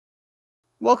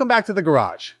Welcome back to the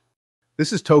garage.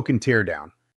 This is Token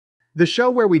Teardown, the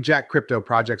show where we jack crypto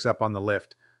projects up on the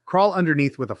lift, crawl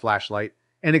underneath with a flashlight,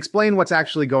 and explain what's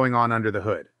actually going on under the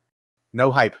hood.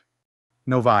 No hype,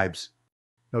 no vibes,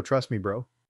 no trust me, bro.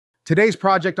 Today's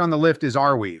project on the lift is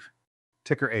Arweave,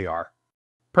 ticker AR.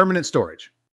 Permanent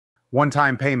storage,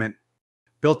 one-time payment,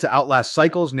 built to outlast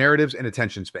cycles, narratives, and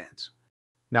attention spans.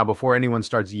 Now, before anyone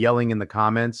starts yelling in the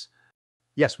comments,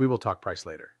 yes, we will talk price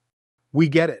later. We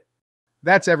get it.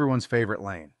 That's everyone's favorite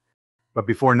lane. But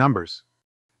before numbers,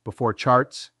 before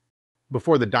charts,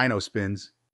 before the dyno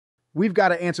spins, we've got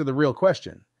to answer the real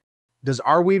question. Does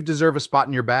Arweave deserve a spot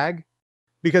in your bag?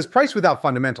 Because price without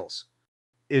fundamentals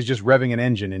is just revving an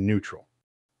engine in neutral.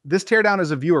 This teardown is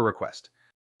a viewer request.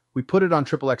 We put it on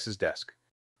XXX's desk.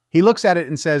 He looks at it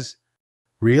and says,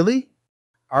 "Really?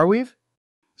 Arweave?"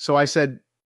 So I said,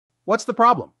 "What's the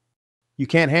problem? You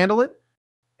can't handle it?"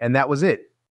 And that was it.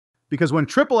 Because when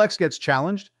XXX gets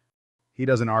challenged, he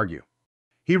doesn't argue.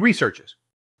 He researches,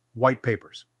 white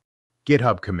papers,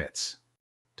 GitHub commits,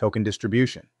 token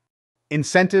distribution,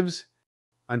 incentives,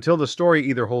 until the story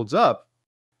either holds up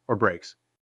or breaks.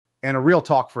 And a real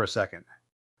talk for a second.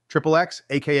 XXX,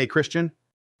 aka Christian,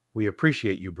 we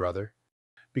appreciate you, brother.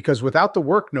 Because without the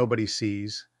work nobody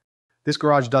sees, this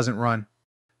garage doesn't run.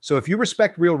 So if you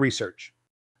respect real research,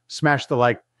 smash the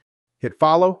like, hit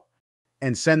follow,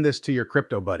 and send this to your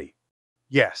crypto buddy.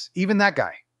 Yes, even that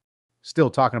guy. Still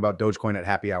talking about Dogecoin at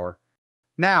happy hour.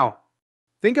 Now,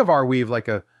 think of Arweave like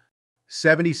a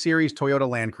 70 series Toyota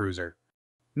Land Cruiser.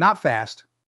 Not fast,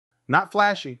 not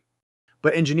flashy,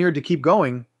 but engineered to keep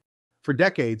going for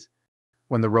decades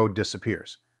when the road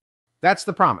disappears. That's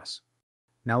the promise.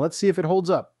 Now let's see if it holds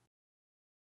up.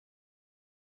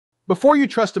 Before you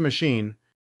trust a machine,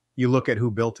 you look at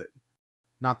who built it.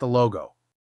 Not the logo,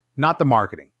 not the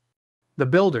marketing. The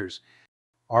builders.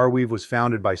 Arweave was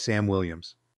founded by Sam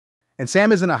Williams. And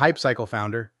Sam isn't a hype cycle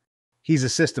founder. He's a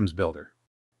systems builder.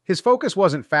 His focus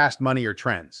wasn't fast money or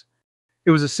trends.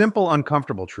 It was a simple,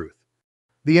 uncomfortable truth.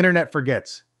 The internet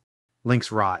forgets.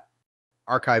 Links rot.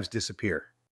 Archives disappear.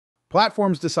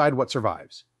 Platforms decide what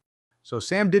survives. So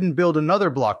Sam didn't build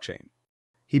another blockchain.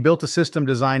 He built a system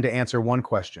designed to answer one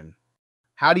question.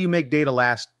 How do you make data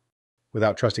last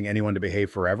without trusting anyone to behave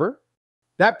forever?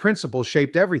 That principle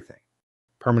shaped everything.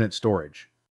 Permanent storage.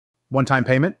 One-time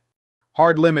payment,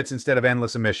 hard limits instead of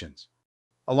endless emissions.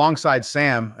 Alongside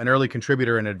Sam, an early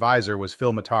contributor and advisor was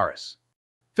Phil Mataris.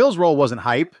 Phil's role wasn't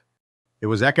hype, it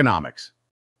was economics.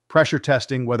 Pressure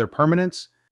testing whether permanence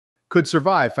could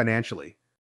survive financially,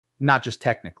 not just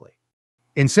technically.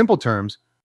 In simple terms,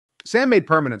 Sam made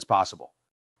permanence possible.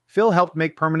 Phil helped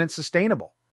make permanence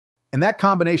sustainable. And that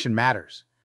combination matters,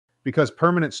 because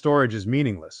permanent storage is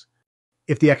meaningless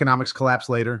if the economics collapse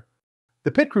later.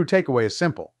 The pit crew takeaway is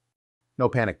simple. No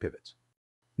panic pivots.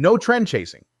 No trend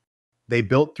chasing. They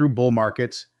built through bull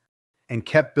markets and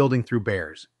kept building through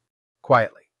bears.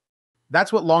 Quietly.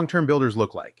 That's what long-term builders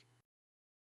look like.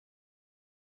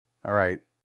 All right.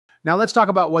 Now let's talk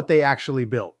about what they actually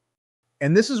built.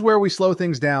 And this is where we slow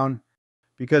things down,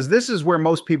 because this is where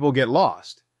most people get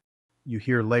lost. You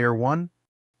hear layer one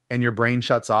and your brain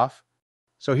shuts off.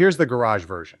 So here's the garage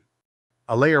version.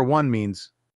 A layer one means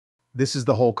this is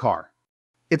the whole car.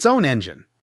 Its own engine.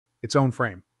 Its own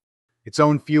frame, its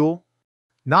own fuel,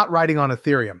 not riding on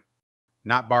Ethereum,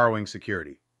 not borrowing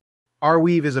security.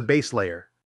 Arweave is a base layer,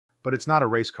 but it's not a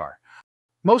race car.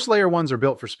 Most layer ones are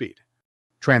built for speed,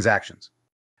 transactions,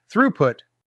 throughput.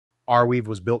 Arweave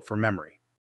was built for memory.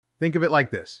 Think of it like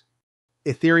this.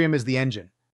 Ethereum is the engine.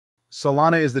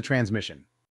 Solana is the transmission.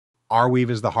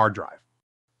 Arweave is the hard drive.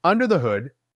 Under the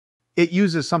hood, it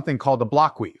uses something called a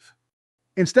block weave.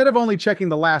 Instead of only checking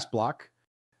the last block,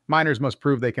 miners must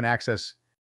prove they can access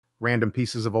random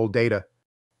pieces of old data.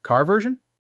 Car version?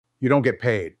 You don't get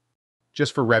paid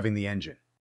just for revving the engine.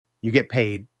 You get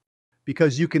paid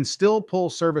because you can still pull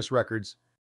service records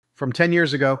from 10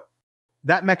 years ago.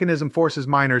 That mechanism forces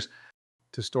miners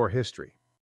to store history.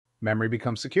 Memory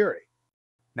becomes security.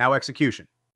 Now execution.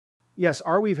 Yes,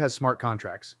 Arweave has smart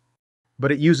contracts,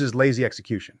 but it uses lazy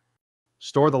execution.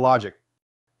 Store the logic.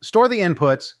 Store the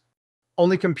inputs.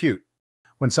 Only compute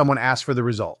when someone asks for the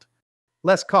result.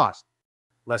 Less cost,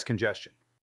 less congestion.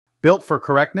 Built for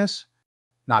correctness,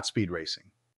 not speed racing.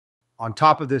 On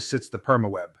top of this sits the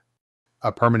permaweb,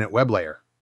 a permanent web layer.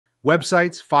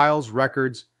 Websites, files,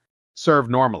 records serve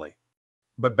normally,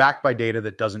 but backed by data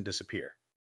that doesn't disappear.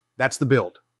 That's the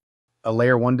build. A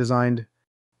layer one designed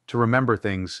to remember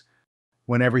things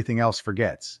when everything else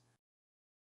forgets.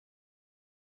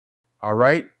 All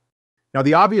right. Now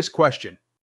the obvious question,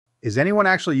 is anyone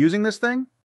actually using this thing?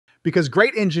 Because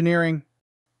great engineering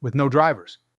with no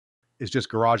drivers is just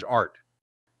garage art?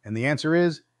 And the answer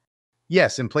is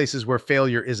yes, in places where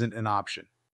failure isn't an option.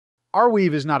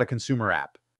 Arweave is not a consumer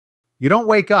app. You don't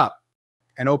wake up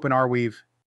and open Arweave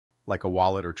like a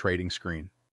wallet or trading screen.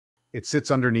 It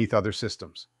sits underneath other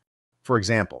systems. For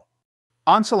example,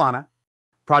 on Solana,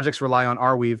 projects rely on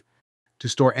Arweave to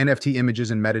store NFT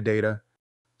images and metadata,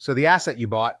 so the asset you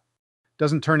bought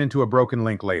doesn't turn into a broken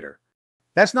link later.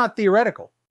 That's not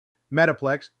theoretical.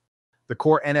 Metaplex, the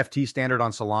core NFT standard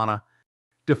on Solana,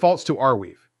 defaults to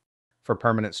Arweave for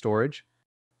permanent storage.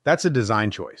 That's a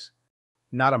design choice,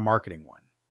 not a marketing one.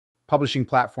 Publishing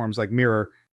platforms like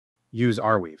Mirror use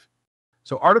Arweave.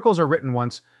 So articles are written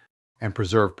once and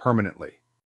preserved permanently.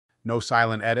 No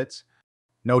silent edits,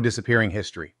 no disappearing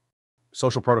history.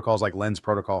 Social protocols like Lens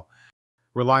Protocol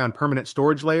rely on permanent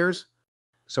storage layers,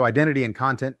 so identity and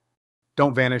content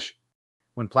don't vanish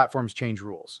when platforms change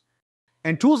rules.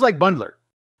 And tools like Bundler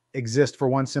exist for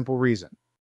one simple reason: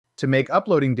 to make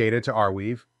uploading data to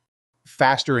Arweave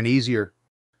faster and easier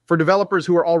for developers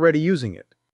who are already using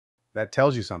it. That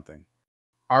tells you something.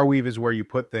 Arweave is where you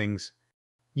put things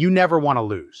you never want to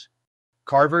lose.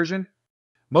 Car version?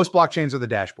 Most blockchains are the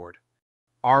dashboard.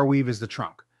 Arweave is the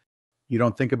trunk. You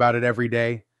don't think about it every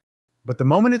day, but the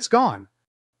moment it's gone,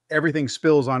 everything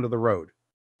spills onto the road.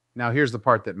 Now here's the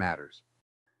part that matters.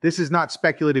 This is not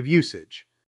speculative usage.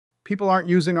 People aren't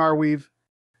using Arweave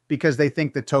because they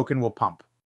think the token will pump.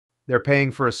 They're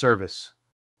paying for a service,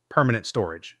 permanent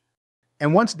storage.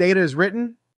 And once data is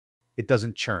written, it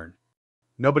doesn't churn.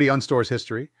 Nobody unstores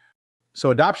history.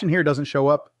 So adoption here doesn't show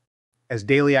up as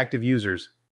daily active users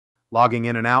logging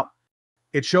in and out.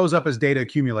 It shows up as data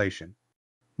accumulation.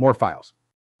 More files,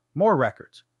 more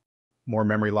records, more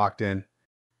memory locked in,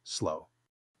 slow,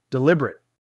 deliberate,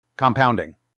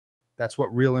 compounding. That's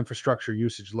what real infrastructure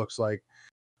usage looks like.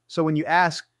 So when you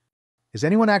ask, is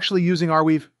anyone actually using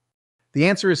Arweave? The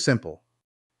answer is simple.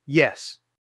 Yes,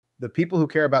 the people who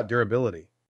care about durability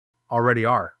already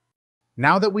are.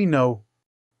 Now that we know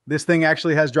this thing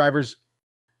actually has drivers,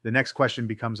 the next question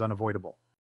becomes unavoidable.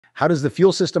 How does the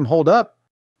fuel system hold up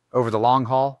over the long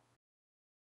haul?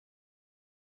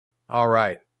 All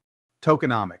right,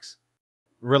 tokenomics.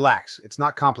 Relax, it's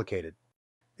not complicated.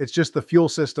 It's just the fuel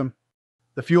system.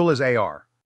 The fuel is AR,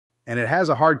 and it has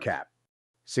a hard cap.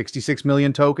 66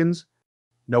 million tokens,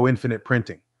 no infinite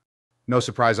printing, no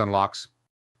surprise unlocks.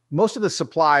 Most of the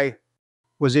supply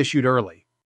was issued early.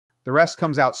 The rest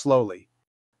comes out slowly,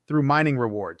 through mining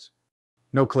rewards.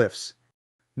 No cliffs,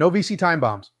 no VC time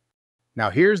bombs. Now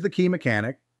here's the key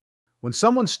mechanic. When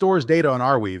someone stores data on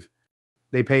Arweave,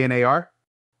 they pay an AR.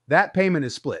 That payment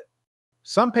is split.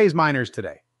 Some pays miners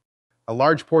today. A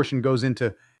large portion goes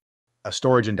into a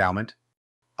storage endowment,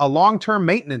 a long-term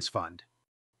maintenance fund.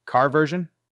 Car version,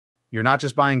 you're not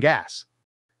just buying gas.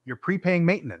 You're prepaying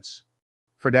maintenance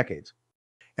for decades.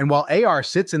 And while AR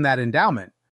sits in that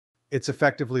endowment, it's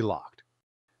effectively locked.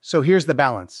 So here's the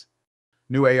balance.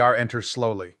 New AR enters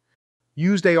slowly.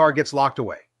 Used AR gets locked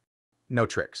away. No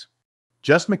tricks.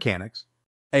 Just mechanics.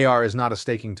 AR is not a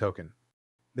staking token.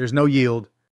 There's no yield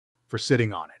for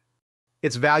sitting on it.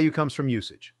 Its value comes from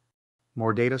usage.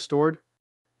 More data stored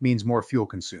means more fuel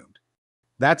consumed.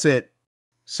 That's it.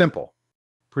 Simple.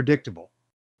 Predictable.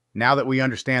 Now that we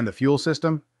understand the fuel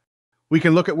system, we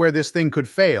can look at where this thing could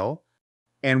fail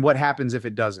and what happens if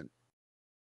it doesn't.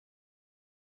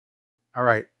 All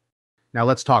right, now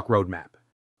let's talk roadmap.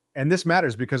 And this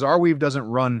matters because Arweave doesn't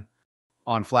run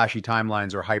on flashy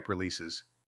timelines or hype releases.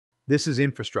 This is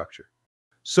infrastructure.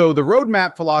 So the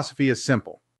roadmap philosophy is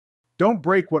simple. Don't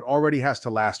break what already has to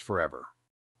last forever.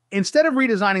 Instead of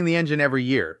redesigning the engine every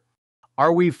year,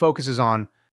 Arweave focuses on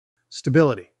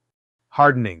stability,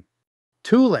 hardening,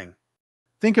 tooling.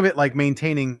 Think of it like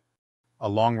maintaining a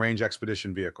long-range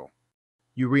expedition vehicle.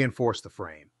 You reinforce the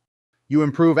frame. You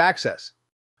improve access.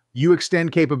 You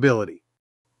extend capability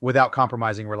without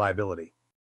compromising reliability.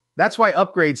 That's why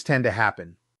upgrades tend to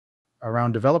happen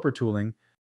around developer tooling,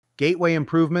 gateway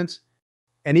improvements,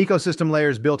 and ecosystem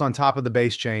layers built on top of the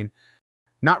base chain,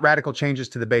 not radical changes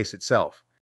to the base itself.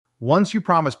 Once you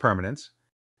promise permanence,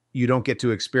 you don't get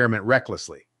to experiment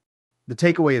recklessly. The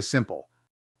takeaway is simple.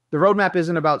 The roadmap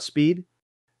isn't about speed.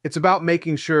 It's about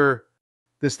making sure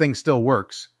this thing still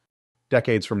works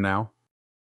decades from now.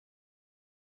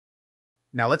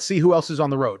 Now let's see who else is on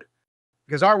the road.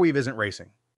 Because Arweave isn't racing.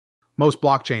 Most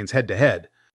blockchains head-to-head.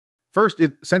 First,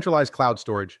 it's centralized cloud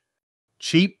storage.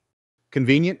 Cheap,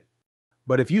 convenient,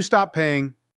 but if you stop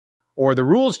paying or the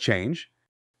rules change,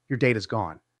 your data's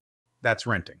gone. That's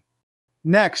renting.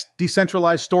 Next,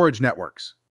 decentralized storage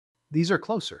networks. These are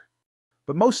closer,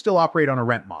 but most still operate on a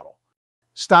rent model.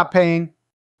 Stop paying,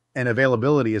 and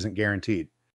availability isn't guaranteed.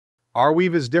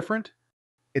 Arweave is different.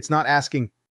 It's not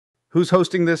asking, who's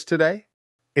hosting this today?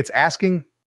 It's asking,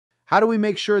 how do we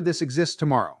make sure this exists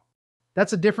tomorrow?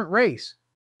 That's a different race.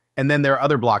 And then there are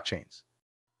other blockchains.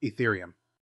 Ethereum,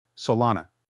 Solana.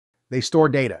 They store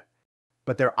data,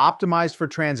 but they're optimized for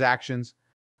transactions,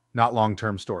 not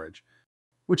long-term storage,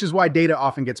 which is why data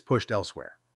often gets pushed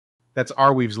elsewhere. That's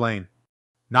Arweave's lane.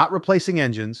 Not replacing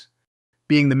engines,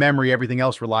 being the memory everything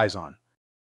else relies on.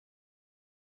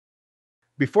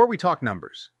 Before we talk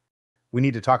numbers, we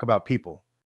need to talk about people.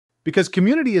 Because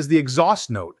community is the exhaust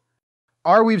note.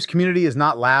 Arweave's community is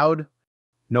not loud,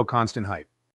 no constant hype,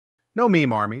 no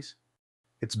meme armies.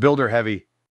 It's builder-heavy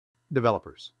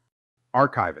developers,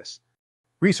 archivists,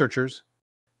 researchers,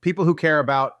 people who care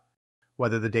about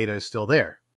whether the data is still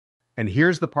there. And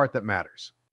here's the part that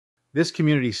matters. This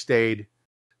community stayed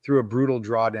through a brutal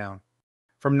drawdown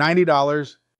from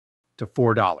 $90 to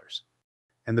 $4,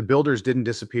 and the builders didn't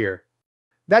disappear.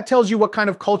 That tells you what kind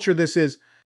of culture this is.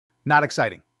 Not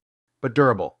exciting, but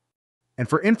durable. And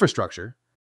for infrastructure,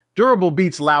 durable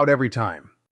beats loud every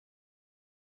time.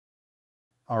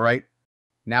 All right,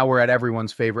 now we're at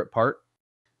everyone's favorite part,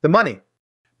 the money.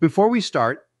 Before we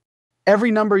start,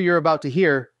 every number you're about to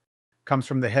hear comes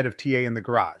from the head of TA in the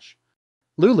garage.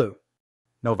 Lulu.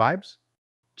 No vibes?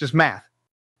 Just math.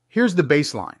 Here's the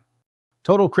baseline.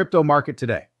 Total crypto market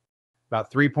today,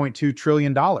 about $3.2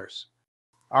 trillion.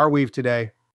 Arweave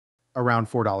today, around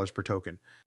 $4 per token.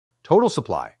 Total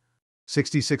supply,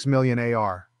 66 million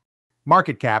AR.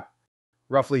 Market cap,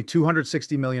 roughly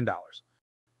 $260 million.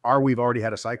 Arweave already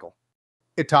had a cycle.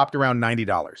 It topped around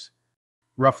 $90,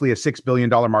 roughly a $6 billion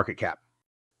market cap.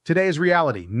 Today is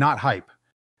reality, not hype.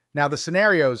 Now the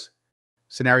scenarios.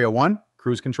 Scenario 1,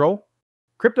 cruise control.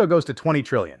 Crypto goes to 20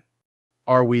 trillion.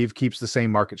 Arweave keeps the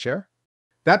same market share.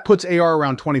 That puts AR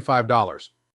around $25.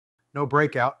 No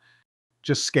breakout,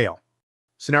 just scale.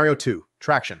 Scenario 2,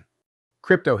 traction.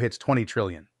 Crypto hits 20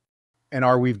 trillion, and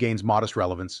Arweave gains modest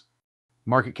relevance.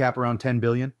 Market cap around 10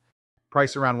 billion,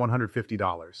 price around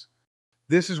 $150.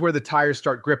 This is where the tires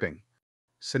start gripping.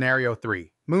 Scenario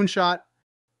 3, moonshot.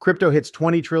 Crypto hits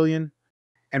 20 trillion,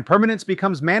 and permanence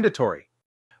becomes mandatory.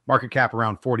 Market cap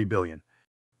around 40 billion,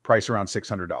 price around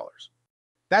 $600.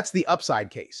 That's the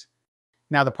upside case.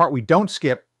 Now the part we don't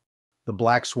skip, the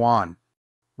black swan.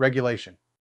 Regulation,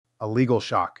 a legal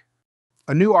shock,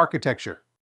 a new architecture.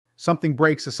 Something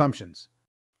breaks assumptions.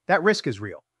 That risk is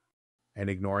real, and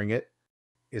ignoring it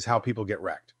is how people get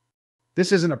wrecked.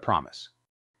 This isn't a promise.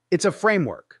 It's a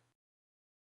framework.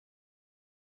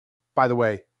 By the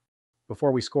way,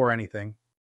 before we score anything,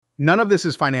 none of this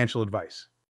is financial advice.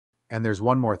 And there's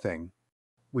one more thing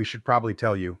we should probably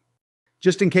tell you,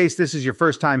 just in case this is your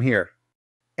first time here,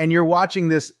 and you're watching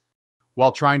this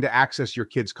while trying to access your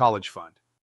kid's college fund.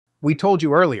 We told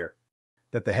you earlier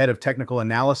that the head of technical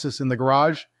analysis in the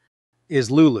garage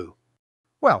is Lulu.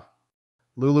 Well,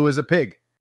 Lulu is a pig.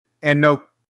 And no,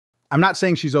 I'm not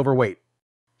saying she's overweight.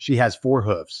 She has 4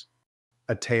 hooves,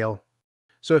 a tail.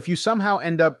 So if you somehow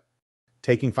end up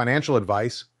taking financial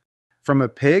advice from a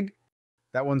pig,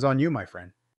 that one's on you, my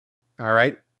friend. All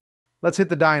right, let's hit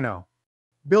the dyno.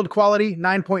 Build quality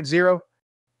 9.0,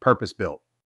 purpose-built,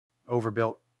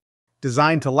 overbuilt,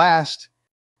 designed to last,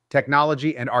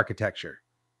 technology and architecture.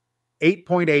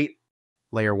 8.8,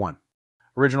 layer 1.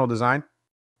 Original design,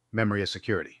 memory as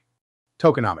security.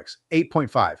 Tokenomics,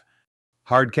 8.5.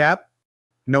 Hard cap,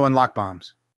 no unlock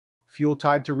bombs. Fuel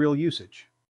tied to real usage.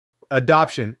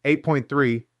 Adoption,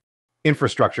 8.3.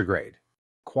 Infrastructure grade.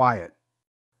 Quiet.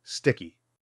 Sticky.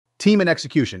 Team and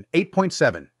execution,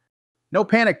 8.7. No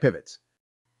panic pivots.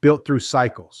 Built through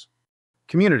cycles.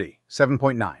 Community,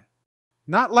 7.9.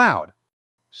 Not loud.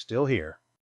 Still here.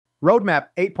 Roadmap,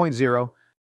 8.0.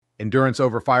 Endurance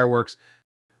over fireworks.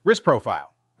 Risk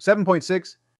profile,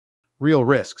 7.6. Real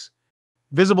risks.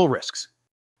 Visible risks.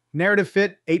 Narrative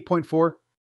fit, 8.4.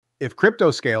 If crypto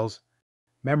scales,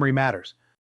 memory matters.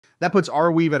 That puts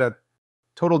Arweave at a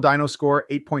total dyno score,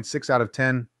 8.6 out of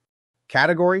 10.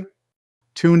 Category,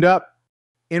 tuned up,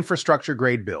 infrastructure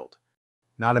grade build.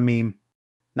 Not a meme,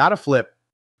 not a flip,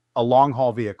 a long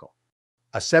haul vehicle.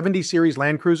 A 70 series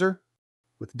Land Cruiser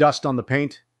with dust on the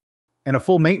paint and a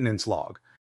full maintenance log.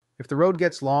 If the road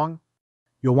gets long,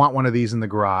 you'll want one of these in the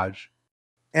garage.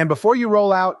 And before you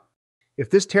roll out, if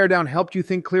this teardown helped you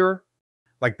think clearer,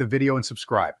 like the video and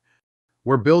subscribe.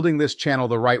 We're building this channel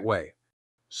the right way.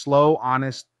 Slow,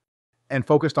 honest, and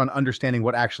focused on understanding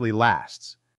what actually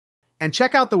lasts. And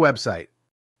check out the website,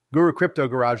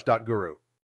 gurucryptogarage.guru.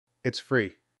 It's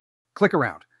free. Click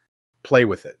around. Play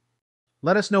with it.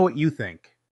 Let us know what you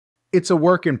think. It's a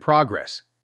work in progress,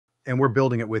 and we're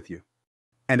building it with you.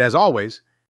 And as always,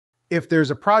 if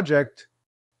there's a project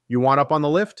You want up on the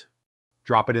lift?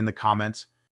 Drop it in the comments.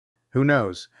 Who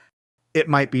knows? It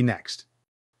might be next.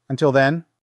 Until then,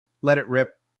 let it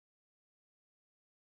rip.